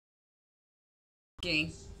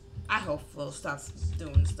Gang. I hope Flo stops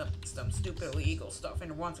doing some stupid illegal stuff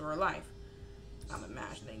in once in her life. I'm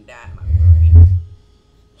imagining that in my brain.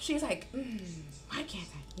 She's like, why can't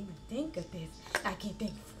I even think of this? I can't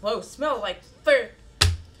think. Flo smell like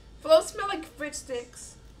Flo smell like fridge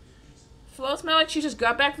sticks. Flo smell like she just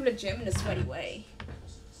got back from the gym in a sweaty way.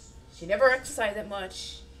 She never exercised that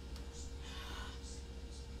much.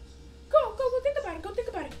 Go think about it. Go think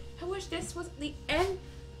about it. I wish this was the end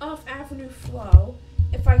of Avenue Flow.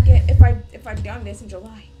 If I've done this in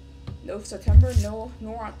July. No September,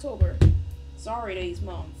 nor October. Sorry to these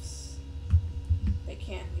months. They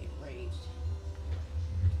can't be erased.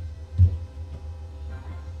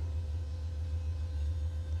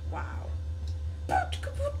 Wow.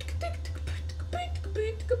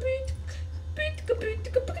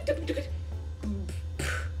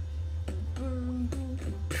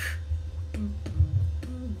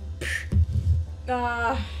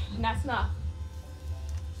 That's enough.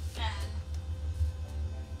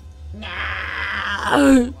 No.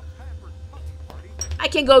 I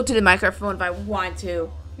can go to the microphone if I want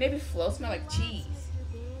to. Maybe Flo smell like cheese.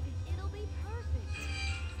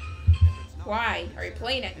 Why are you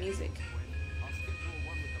playing that music?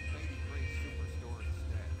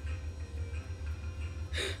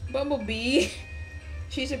 Bumblebee.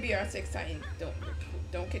 She should be our sixth Titan.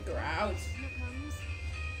 Don't kick her out.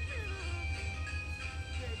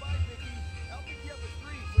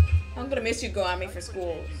 I'm gonna miss you, Goami, for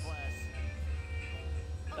school.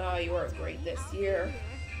 Oh, you were great this year.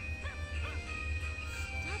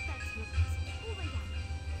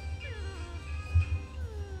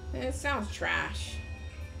 It sounds trash.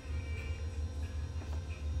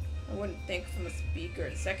 I wouldn't think from a speaker.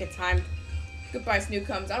 The second time. Goodbye,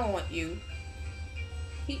 Snookums. I don't want you.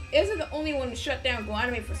 He isn't the only one who shut down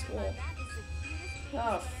Glaname for school.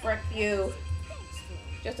 Oh, frick you.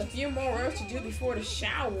 Just a few more rows to do before the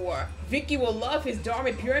shower. Vicky will love his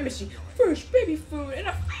Dharma Pure Machine. Fresh baby food and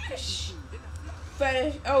a fetish.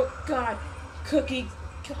 Fetish. Oh, God. Cookie.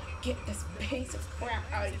 God, get this piece of crap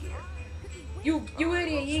out of here. You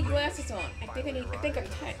idiot. You need glasses on. I'm taking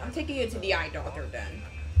you to the eye doctor then.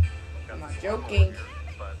 I'm not joking.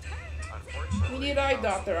 We need an eye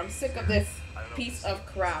doctor. I'm sick of this piece of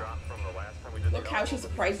crap. Look how she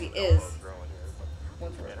surprised he is.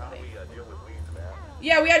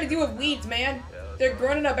 Yeah, we had to deal with weeds, man. They're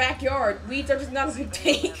growing in our backyard. Weeds are just not a big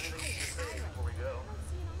thing.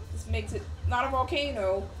 This makes it not a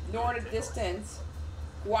volcano, nor a distance.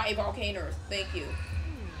 Why volcanoes? Thank you.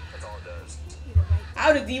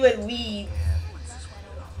 How to deal with weeds.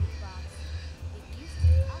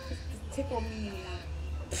 Tickle me.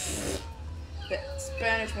 The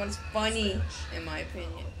Spanish one's funny, in my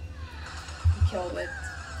opinion. He killed it.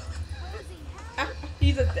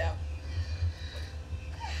 He's a devil.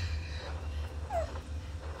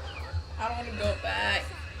 I don't want to go back.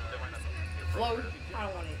 Flo, I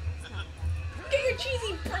don't want to. Get your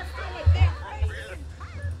cheesy perfume like that, right?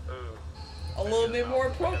 A little bit more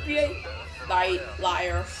appropriate.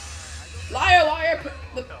 Liar. Liar,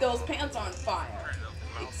 put those pants on fire.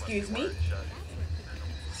 Excuse me?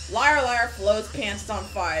 Liar, Flo's pants on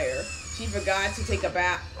fire. She forgot to take a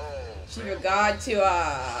bath. She forgot to,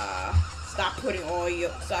 stop putting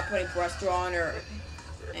cholesterol on her.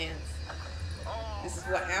 And this is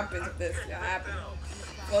what happens if this happens.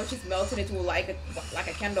 Flo just melted into like a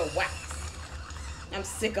candle wax. I'm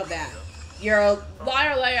sick of that. You're a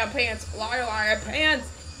liar, pants,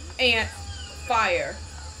 and fire.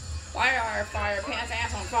 Liar, fire, pants,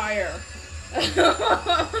 ass on fire.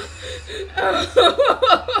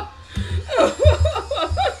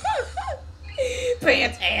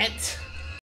 Pants, ant.